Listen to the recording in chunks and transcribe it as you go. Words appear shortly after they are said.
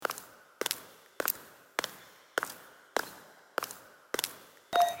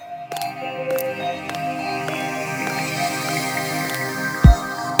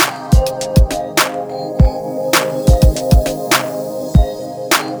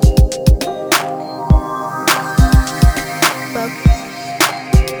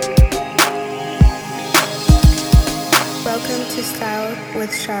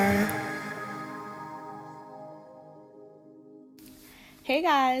Shara. Hey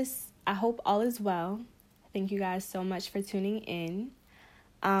guys, I hope all is well. Thank you guys so much for tuning in.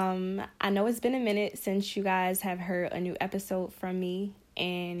 I know it's been a minute since you guys have heard a new episode from me,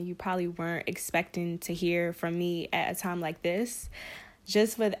 and you probably weren't expecting to hear from me at a time like this,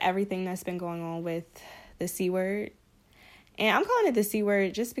 just with everything that's been going on with the C word. And I'm calling it the C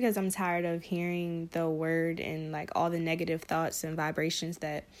word just because I'm tired of hearing the word and like all the negative thoughts and vibrations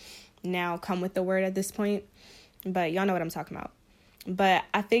that now come with the word at this point. But y'all know what I'm talking about. But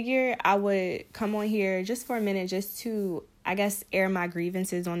I figured I would come on here just for a minute just to, I guess, air my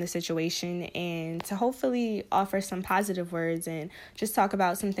grievances on the situation and to hopefully offer some positive words and just talk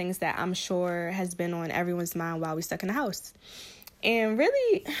about some things that I'm sure has been on everyone's mind while we stuck in the house. And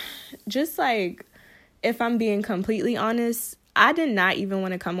really, just like, if I'm being completely honest, I did not even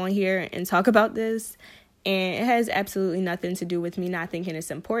want to come on here and talk about this. And it has absolutely nothing to do with me not thinking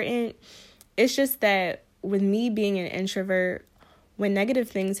it's important. It's just that with me being an introvert, when negative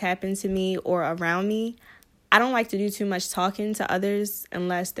things happen to me or around me, I don't like to do too much talking to others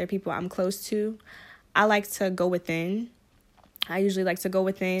unless they're people I'm close to. I like to go within. I usually like to go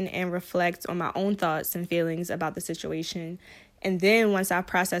within and reflect on my own thoughts and feelings about the situation. And then once I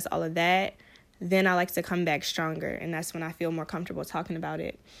process all of that, then I like to come back stronger. And that's when I feel more comfortable talking about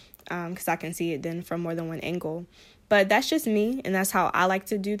it because I can see it then from more than one angle. But that's just me, and that's how I like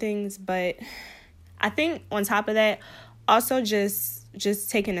to do things. But I think on top of that, also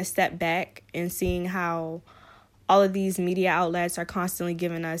just taking a step back and seeing how all of these media outlets are constantly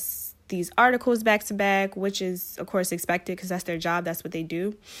giving us these articles back to back, which is, of course, expected because that's their job. That's what they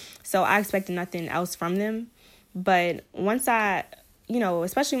do. So I expected nothing else from them. But once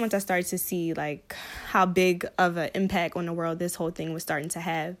especially once I started to see like how big of an impact on the world this whole thing was starting to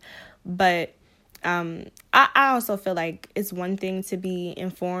have. But I also feel like it's one thing to be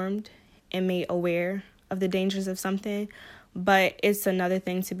informed and made aware of the dangers of something, but it's another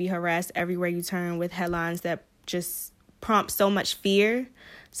thing to be harassed everywhere you turn with headlines that just prompt so much fear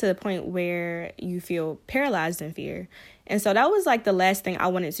to the point where you feel paralyzed in fear. And so that was like the last thing I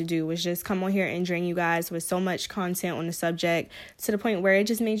wanted to do, was just come on here and drain you guys with so much content on the subject to the point where it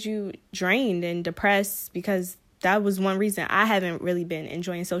just made you drained and depressed, because that was one reason I haven't really been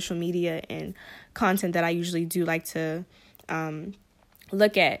enjoying social media and content that I usually do like to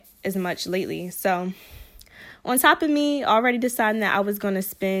look at as much lately. So on top of me already deciding that I was going to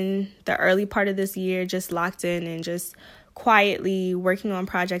spend the early part of this year just locked in and just quietly working on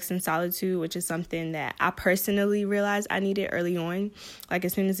projects in solitude, which is something that I personally realized I needed early on. Like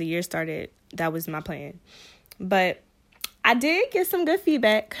as soon as the year started, that was my plan. But I did get some good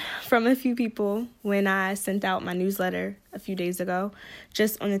feedback from a few people when I sent out my newsletter a few days ago,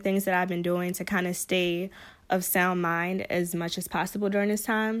 just on the things that I've been doing to kind of stay of sound mind as much as possible during this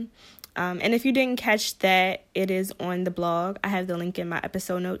time. And if you didn't catch that, it is on the blog. I have the link in my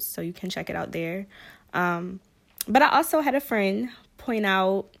episode notes, so you can check it out there. But I also had a friend point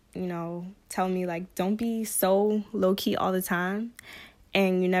out, tell me like, don't be so low key all the time.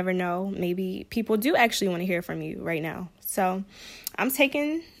 And you never know, maybe people do actually want to hear from you right now. So I'm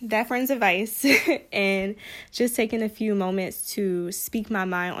taking that friend's advice and just taking a few moments to speak my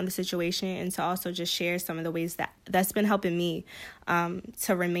mind on the situation and to also just share some of the ways that's been helping me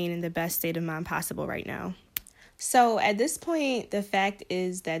to remain in the best state of mind possible right now. So at this point, the fact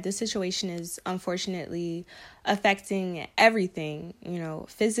is that this situation is unfortunately affecting everything,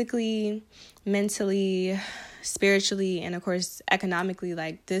 physically, mentally, spiritually, and of course, economically.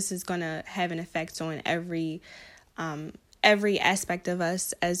 Like this is going to have an effect on every aspect of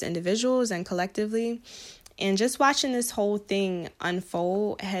us as individuals and collectively. And just watching this whole thing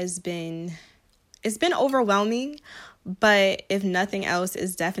unfold it's been overwhelming, but if nothing else,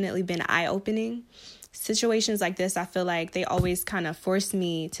 it's definitely been eye-opening. Situations like this, I feel like they always kind of force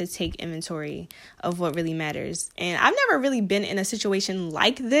me to take inventory of what really matters. And I've never really been in a situation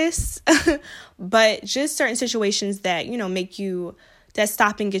like this, but just certain situations that, that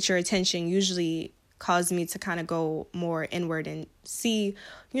stop and get your attention usually cause me to kind of go more inward and see,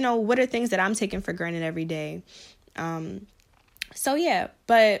 what are things that I'm taking for granted every day. So yeah,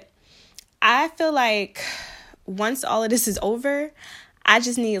 but I feel like once all of this is over, I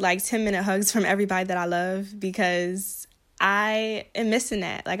just need like 10-minute hugs from everybody that I love, because I am missing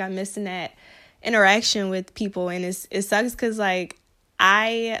that. Like I'm missing that interaction with people, and it sucks because like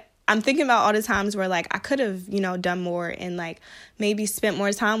I'm thinking about all the times where like I could have, done more and like maybe spent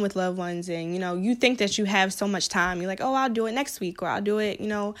more time with loved ones. And, you think that you have so much time. You're like, oh, I'll do it next week, or I'll do it,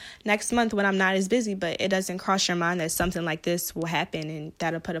 next month when I'm not as busy. But it doesn't cross your mind that something like this will happen and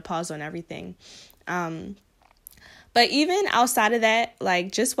that'll put a pause on everything. But even outside of that,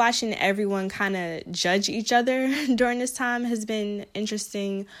 like just watching everyone kind of judge each other during this time has been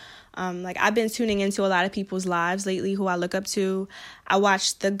interesting. Like I've been tuning into a lot of people's lives lately who I look up to. I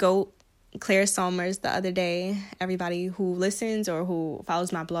watched the GOAT, Claire Somers, the other day. Everybody who listens or who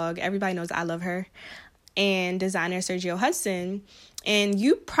follows my blog, everybody knows I love her. And designer Sergio Hudson. And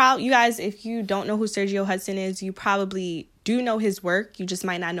you guys, if you don't know who Sergio Hudson is, you probably do know his work. You just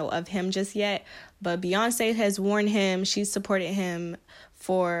might not know of him just yet. But Beyonce has worn him. She's supported him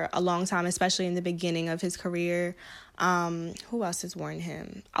for a long time, especially in the beginning of his career. Who else has worn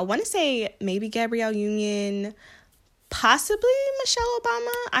him? I want to say maybe Gabrielle Union, possibly Michelle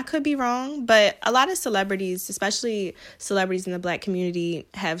Obama. I could be wrong, but a lot of celebrities, especially celebrities in the Black community,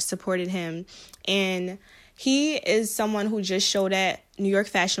 have supported him. And he is someone who just showed at New York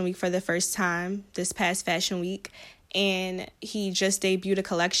Fashion Week for the first time this past Fashion Week. And he just debuted a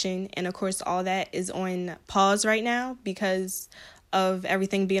collection. And of course, all that is on pause right now because of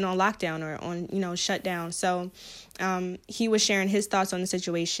everything being on lockdown or on, shut down. So he was sharing his thoughts on the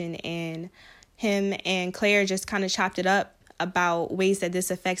situation, and him and Claire just kind of chopped it up about ways that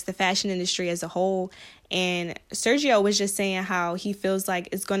this affects the fashion industry as a whole. And Sergio was just saying how he feels like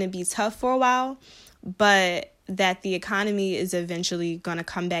it's going to be tough for a while, but that the economy is eventually going to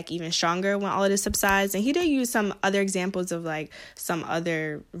come back even stronger when all of this subsides. And he did use some other examples of like some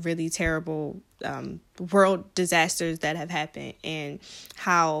other really terrible world disasters that have happened and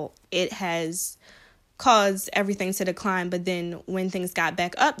how it has caused everything to decline. But then when things got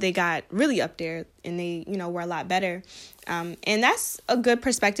back up, they got really up there and they, were a lot better. And that's a good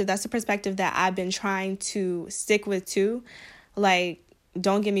perspective. That's a perspective that I've been trying to stick with too. Like,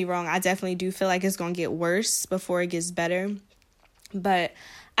 don't get me wrong, I definitely do feel like it's going to get worse before it gets better. But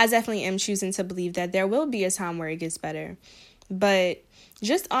I definitely am choosing to believe that there will be a time where it gets better. But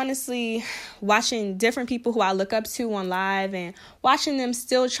just honestly, watching different people who I look up to on live and watching them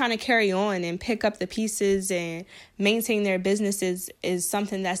still trying to carry on and pick up the pieces and maintain their businesses is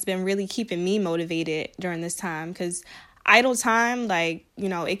something that's been really keeping me motivated during this time. Because idle time,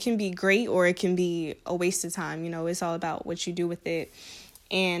 it can be great or it can be a waste of time. It's all about what you do with it.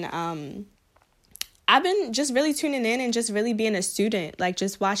 And I've been just really tuning in and just really being a student, like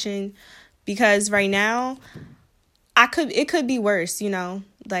just watching, because right now it could be worse,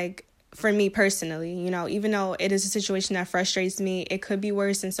 like for me personally, even though it is a situation that frustrates me, it could be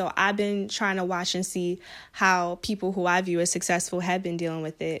worse. And so I've been trying to watch and see how people who I view as successful have been dealing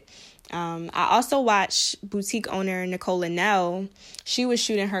with it. I also watched boutique owner Nicole Linnell. She was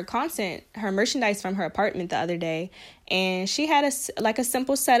shooting her merchandise from her apartment the other day. And she had a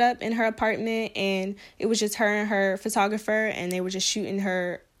simple setup in her apartment. And it was just her and her photographer. And they were just shooting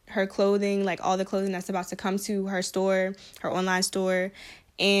her clothing, like all the clothing that's about to come to her store, her online store.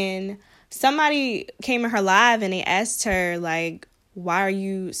 And somebody came in her live and they asked her, like, why are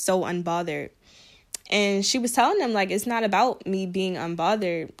you so unbothered? And she was telling them, like, it's not about me being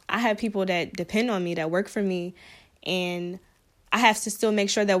unbothered. I have people that depend on me, that work for me, and I have to still make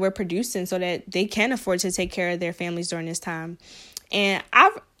sure that we're producing so that they can afford to take care of their families during this time. And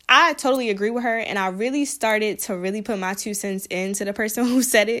I totally agree with her, and I really started to really put my 2 cents into the person who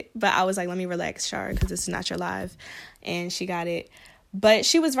said it, but I was like, let me relax, Shar, because this is not your live, and she got it. But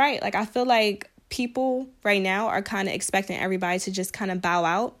she was right. Like, I feel like people right now are kind of expecting everybody to just kind of bow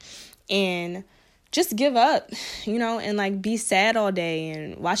out and just give up, and like be sad all day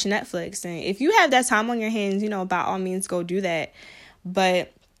and watch Netflix. And if you have that time on your hands, by all means, go do that.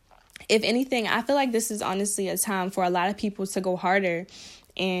 But if anything, I feel like this is honestly a time for a lot of people to go harder.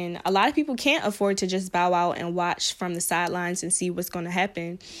 And a lot of people can't afford to just bow out and watch from the sidelines and see what's going to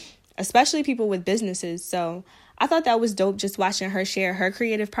happen, especially people with businesses. So I thought that was dope, just watching her share her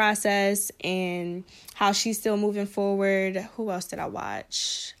creative process and how she's still moving forward. Who else did I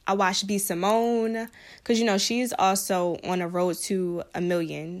watch? I watched B. Simone because, she's also on a road to 1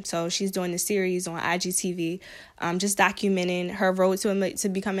 million. So she's doing a series on IGTV, just documenting her road to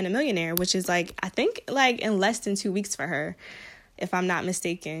becoming a millionaire, which is I think in less than 2 weeks for her, if I'm not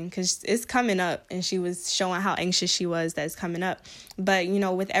mistaken, because it's coming up, and she was showing how anxious she was that it's coming up. But,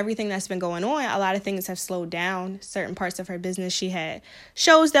 with everything that's been going on, a lot of things have slowed down. Certain parts of her business, she had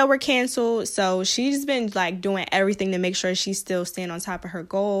shows that were canceled. So she's been doing everything to make sure she's still staying on top of her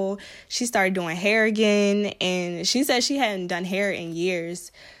goal. She started doing hair again, and she said she hadn't done hair in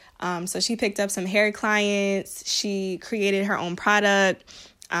years. So she picked up some hair clients. She created her own product,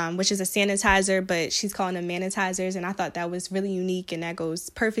 which is a sanitizer, but she's calling them manitizers. And I thought that was really unique, and that goes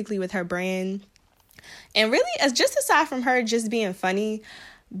perfectly with her brand. And really, as just aside from her just being funny,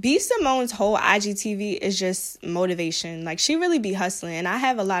 B Simone's whole IGTV is just motivation. Like, she really be hustling, and I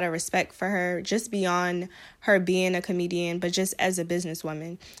have a lot of respect for her, just beyond her being a comedian, but just as a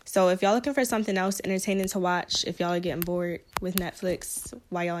businesswoman. So if y'all looking for something else entertaining to watch, if y'all are getting bored with Netflix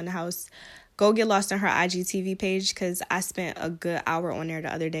while y'all in the house, go get lost on her IGTV page, because I spent a good hour on there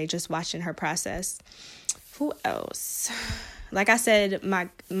the other day just watching her process. Who else? Like I said, my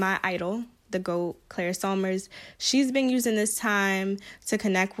idol, the GOAT, Claire Somers, she's been using this time to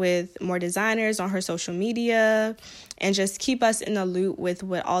connect with more designers on her social media and just keep us in the loop with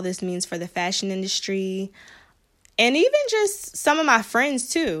what all this means for the fashion industry. And even just some of my friends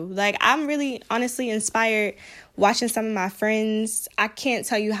too. Like, I'm really honestly inspired watching some of my friends. I can't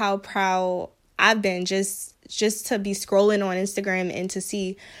tell you how proud I've been just to be scrolling on Instagram and to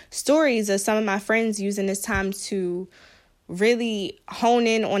see stories of some of my friends using this time to really hone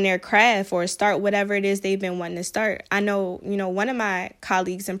in on their craft or start whatever it is they've been wanting to start. I know, one of my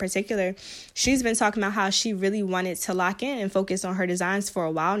colleagues in particular, she's been talking about how she really wanted to lock in and focus on her designs for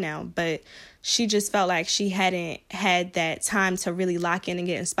a while now, but she just felt like she hadn't had that time to really lock in and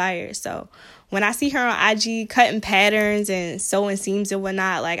get inspired. So when I see her on IG cutting patterns and sewing seams and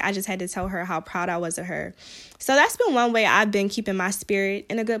whatnot, like, I just had to tell her how proud I was of her. So that's been one way I've been keeping my spirit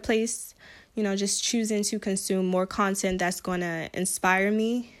in a good place. Just choosing to consume more content that's going to inspire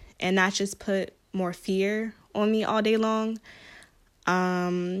me and not just put more fear on me all day long.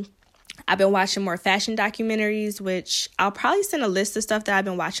 I've been watching more fashion documentaries, which I'll probably send a list of stuff that I've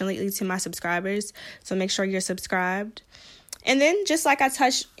been watching lately to my subscribers. So make sure you're subscribed. And then, just like I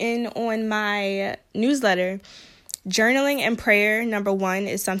touched in on my newsletter, journaling and prayer, number one,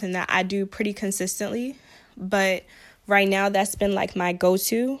 is something that I do pretty consistently. But right now, that's been like my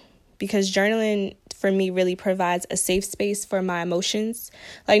go-to, because journaling for me really provides a safe space for my emotions.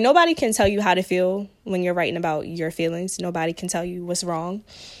 Like, nobody can tell you how to feel when you're writing about your feelings. Nobody can tell you what's wrong.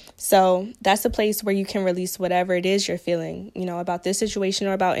 So that's a place where you can release whatever it is you're feeling, about this situation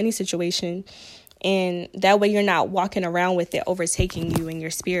or about any situation. And that way you're not walking around with it overtaking you and your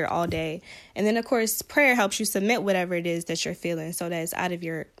spirit all day. And then, of course, prayer helps you submit whatever it is that you're feeling, so that it's out of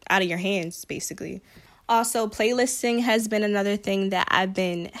your hands, basically. Also, playlisting has been another thing that I've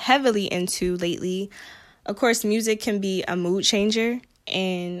been heavily into lately. Of course, music can be a mood changer,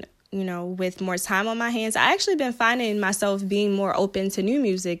 and with more time on my hands, I actually been finding myself being more open to new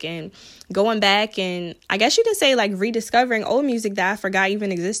music and going back and, I guess you could say, like, rediscovering old music that I forgot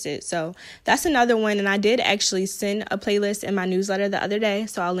even existed. So that's another one. And I did actually send a playlist in my newsletter the other day,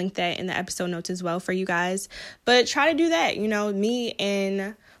 so I'll link that in the episode notes as well for you guys. But try to do that. Me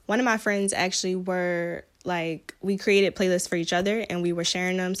and one of my friends actually were we created playlists for each other and we were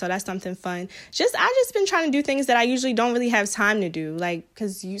sharing them. So that's something fun. I just been trying to do things that I usually don't really have time to do.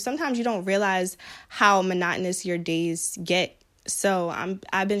 Because sometimes you don't realize how monotonous your days get. So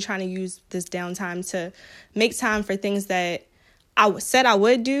I've been trying to use this downtime to make time for things that I said I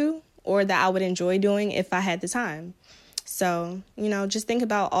would do or that I would enjoy doing if I had the time. So, just think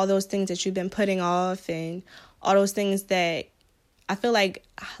about all those things that you've been putting off and all those things that I feel like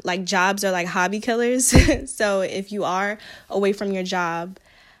jobs are like hobby killers. So if you are away from your job,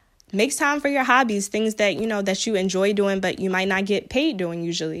 make time for your hobbies, things that, that you enjoy doing, but you might not get paid doing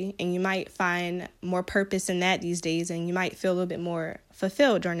usually. And you might find more purpose in that these days, and you might feel a little bit more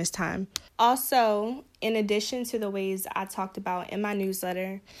fulfilled during this time. Also, in addition to the ways I talked about in my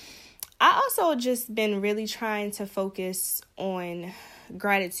newsletter, I also just been really trying to focus on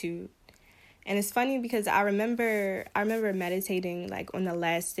gratitude. And it's funny because I remember meditating on the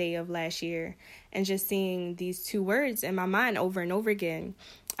last day of last year and just seeing these two words in my mind over and over again.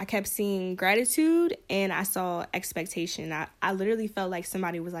 I kept seeing gratitude and I saw expectation. I literally felt like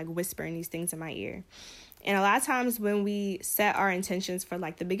somebody was whispering these things in my ear. And a lot of times when we set our intentions for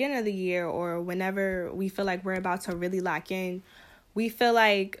the beginning of the year, or whenever we feel like we're about to really lock in, we feel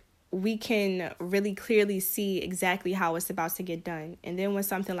like we can really clearly see exactly how it's about to get done. And then when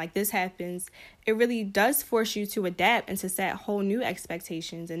something like this happens, it really does force you to adapt and to set whole new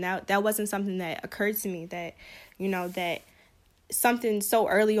expectations. And that wasn't something that occurred to me, that, that something so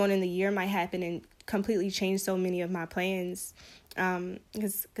early on in the year might happen and completely change so many of my plans.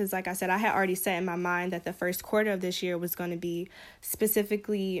 Because like I said, I had already set in my mind that the first quarter of this year was going to be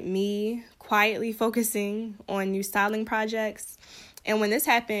specifically me quietly focusing on new styling projects. And when this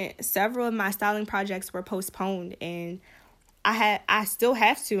happened, several of my styling projects were postponed, and I still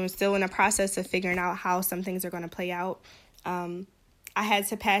have to. I'm still in the process of figuring out how some things are going to play out. I had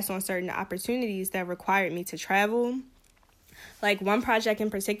to pass on certain opportunities that required me to travel. One project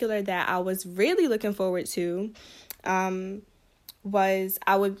in particular that I was really looking forward to was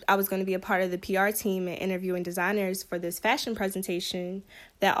I was going to be a part of the PR team and interviewing designers for this fashion presentation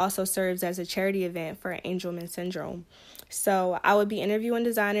that also serves as a charity event for Angelman syndrome. So I would be interviewing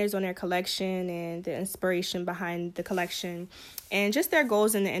designers on their collection and the inspiration behind the collection and just their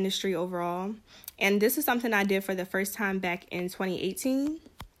goals in the industry overall. And this is something I did for the first time back in 2018.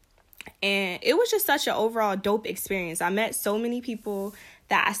 And it was just such an overall dope experience. I met so many people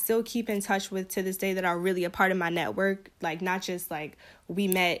that I still keep in touch with to this day that are really a part of my network. Like, not just like we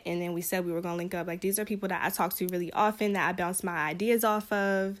met and then we said we were going to link up. Like, these are people that I talk to really often, that I bounce my ideas off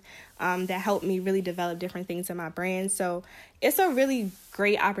of, that help me really develop different things in my brand. So it's a really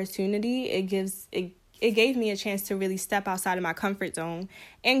great opportunity. It gave me a chance to really step outside of my comfort zone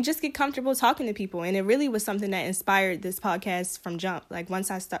and just get comfortable talking to people. And it really was something that inspired this podcast from jump. Like,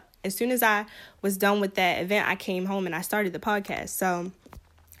 as soon as I was done with that event, I came home and I started the podcast. So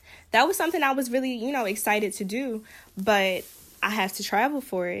that was something I was really, excited to do, but I have to travel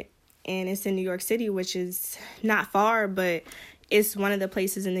for it. And it's in New York City, which is not far, but it's one of the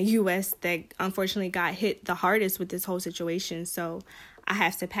places in the U.S. that unfortunately got hit the hardest with this whole situation. So I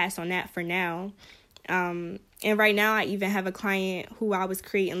have to pass on that for now. And right now I even have a client who I was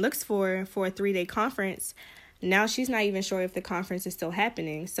creating looks for a 3-day conference. Now she's not even sure if the conference is still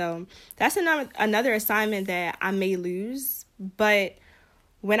happening. So that's another assignment that I may lose. But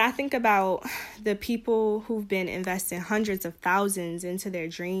when I think about the people who've been investing hundreds of thousands into their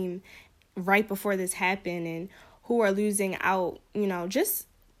dream right before this happened and who are losing out, just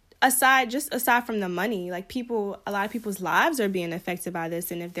aside from the money, like a lot of people's lives are being affected by this.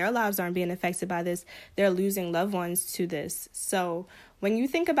 And if their lives aren't being affected by this, they're losing loved ones to this. So when you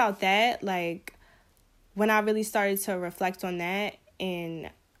think about that, like when I really started to reflect on that and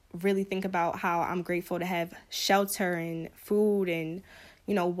really think about how I'm grateful to have shelter and food and,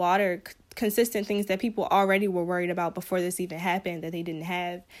 water, consistent things that people already were worried about before this even happened that they didn't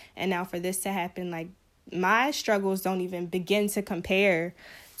have. And now for this to happen, like my struggles don't even begin to compare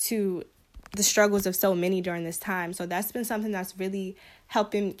to the struggles of so many during this time. So that's been something that's really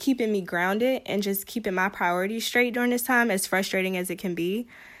keeping me grounded and just keeping my priorities straight during this time, as frustrating as it can be.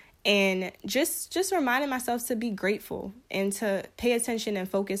 And just reminding myself to be grateful and to pay attention and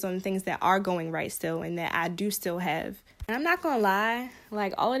focus on things that are going right still and that I do still have. And I'm not going to lie,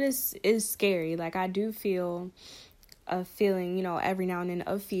 like all of this is scary. Like I do feel a feeling, every now and then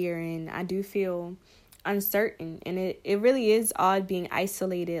of fear, and I do feel uncertain, and it really is odd being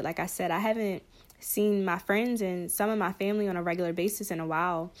isolated. Like I said, I haven't seen my friends and some of my family on a regular basis in a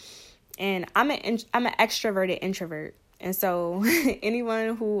while, and I'm an extroverted introvert, and so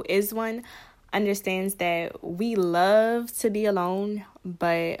anyone who is one understands that we love to be alone,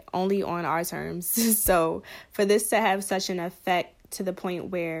 but only on our terms. So for this to have such an effect to the point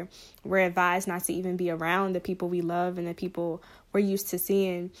where we're advised not to even be around the people we love and the people we're used to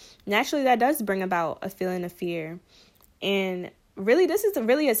seeing, naturally that does bring about a feeling of fear. And really, this is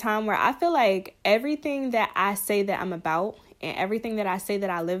really a time where I feel like everything that I say that I'm about and everything that I say that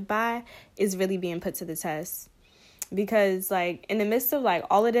I live by is really being put to the test. Because like in the midst of like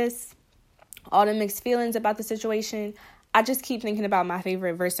all of this, all the mixed feelings about the situation, I just keep thinking about my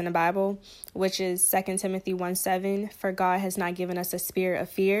favorite verse in the Bible, which is 2 Timothy 1:7. For God has not given us a spirit of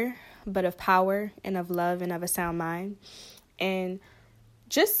fear, but of power and of love and of a sound mind. And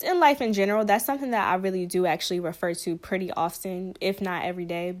just in life in general, that's something that I really do actually refer to pretty often, if not every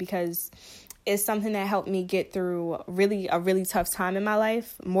day, because it's something that helped me get through a really tough time in my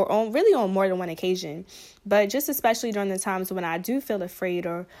life, on more than one occasion. But just especially during the times when I do feel afraid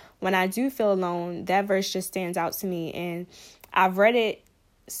or when I do feel alone, that verse just stands out to me. And I've read it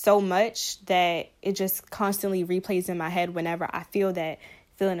so much that it just constantly replays in my head whenever I feel that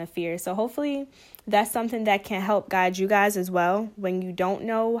feeling of fear. So hopefully that's something that can help guide you guys as well when you don't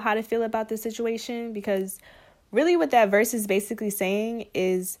know how to feel about the situation, because really what that verse is basically saying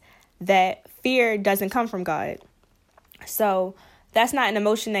is that fear doesn't come from God. So that's not an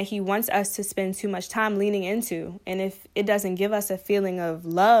emotion that he wants us to spend too much time leaning into. And if it doesn't give us a feeling of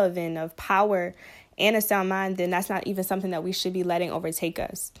love and of power and a sound mind, then that's not even something that we should be letting overtake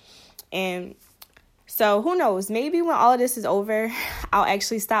us. And so who knows, maybe when all of this is over, I'll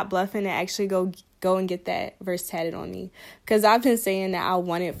actually stop bluffing and actually go and get that verse tatted on me. Because I've been saying that I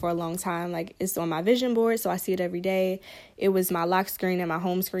want it for a long time. Like, it's on my vision board, so I see it every day. It was my lock screen and my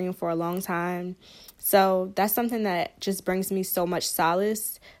home screen for a long time. So that's something that just brings me so much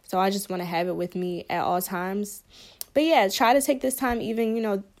solace. So I just want to have it with me at all times. But yeah, try to take this time,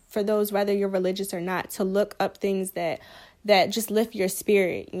 even, for those, whether you're religious or not, to look up things that just lift your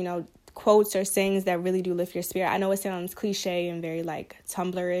spirit, quotes or sayings that really do lift your spirit. I know it sounds cliche and very like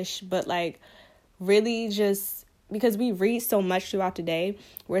Tumblr-ish, but like really just because we read so much throughout the day,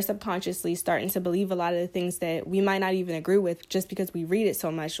 we're subconsciously starting to believe a lot of the things that we might not even agree with just because we read it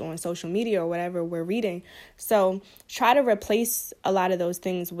so much on social media or whatever we're reading. So try to replace a lot of those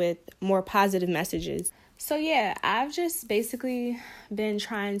things with more positive messages. So yeah, I've just basically been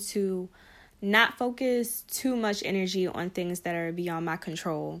trying to not focus too much energy on things that are beyond my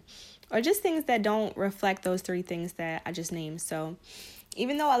control, or just things that don't reflect those 3 things that I just named. So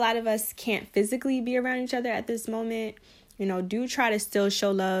even though a lot of us can't physically be around each other at this moment, do try to still show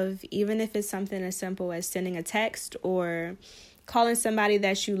love, even if it's something as simple as sending a text or calling somebody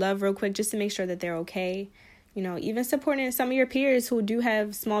that you love real quick just to make sure that they're okay. Even supporting some of your peers who do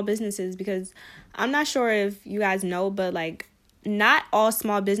have small businesses, because I'm not sure if you guys know, but not all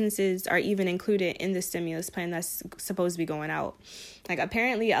small businesses are even included in the stimulus plan that's supposed to be going out.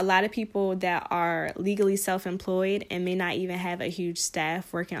 Apparently, a lot of people that are legally self-employed and may not even have a huge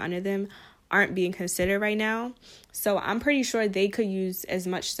staff working under them aren't being considered right now. So I'm pretty sure they could use as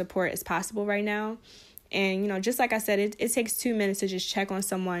much support as possible right now. And, just like I said, it takes 2 minutes to just check on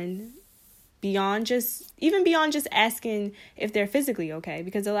someone beyond just asking if they're physically okay.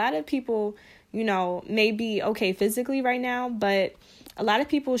 Because a lot of people, may be okay physically right now, but a lot of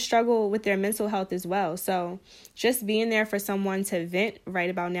people struggle with their mental health as well. So just being there for someone to vent right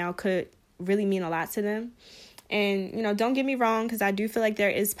about now could really mean a lot to them. And, don't get me wrong, because I do feel like there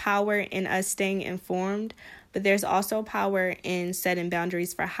is power in us staying informed, but there's also power in setting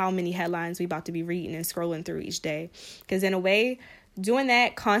boundaries for how many headlines we about to be reading and scrolling through each day. Because in a way, doing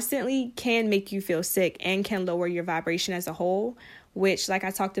that constantly can make you feel sick and can lower your vibration as a whole, which, like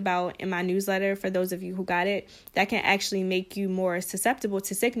I talked about in my newsletter, for those of you who got it, that can actually make you more susceptible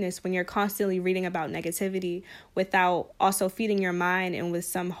to sickness when you're constantly reading about negativity without also feeding your mind and with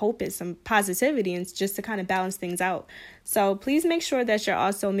some hope and some positivity, and just to kind of balance things out. So please make sure that you're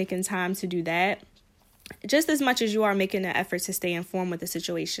also making time to do that, just as much as you are making an effort to stay informed with the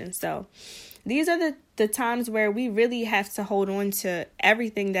situation. So these are the times where we really have to hold on to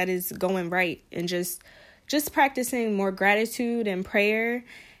everything that is going right, and just practicing more gratitude and prayer.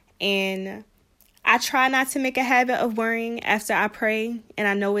 And I try not to make a habit of worrying after I pray. And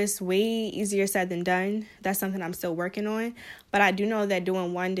I know it's way easier said than done. That's something I'm still working on. But I do know that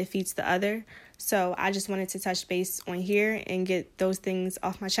doing one defeats the other. So I just wanted to touch base on here and get those things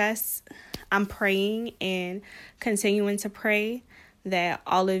off my chest. I'm praying and continuing to pray that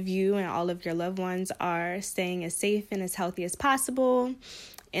all of you and all of your loved ones are staying as safe and as healthy as possible,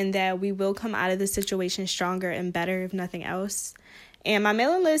 and that we will come out of the situation stronger and better, if nothing else. And my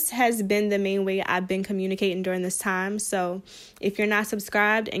mailing list has been the main way I've been communicating during this time. So if you're not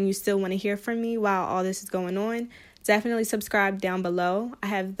subscribed and you still want to hear from me while all this is going on, definitely subscribe down below. I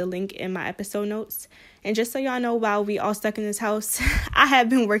have the link in my episode notes. And just so y'all know, while we all stuck in this house, I have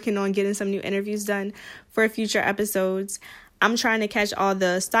been working on getting some new interviews done for future episodes. I'm trying to catch all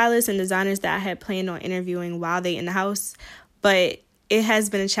the stylists and designers that I had planned on interviewing while they in the house. But it has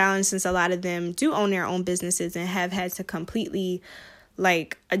been a challenge since a lot of them do own their own businesses and have had to completely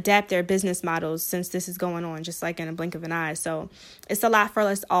adapt their business models since this is going on, just in a blink of an eye. So it's a lot for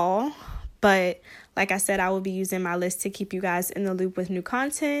us all. But like I said, I will be using my list to keep you guys in the loop with new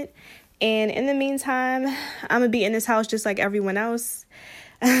content. And in the meantime, I'm going to be in this house just like everyone else,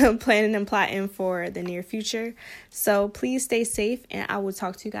 planning and plotting for the near future. So please stay safe, and I will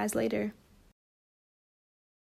talk to you guys later.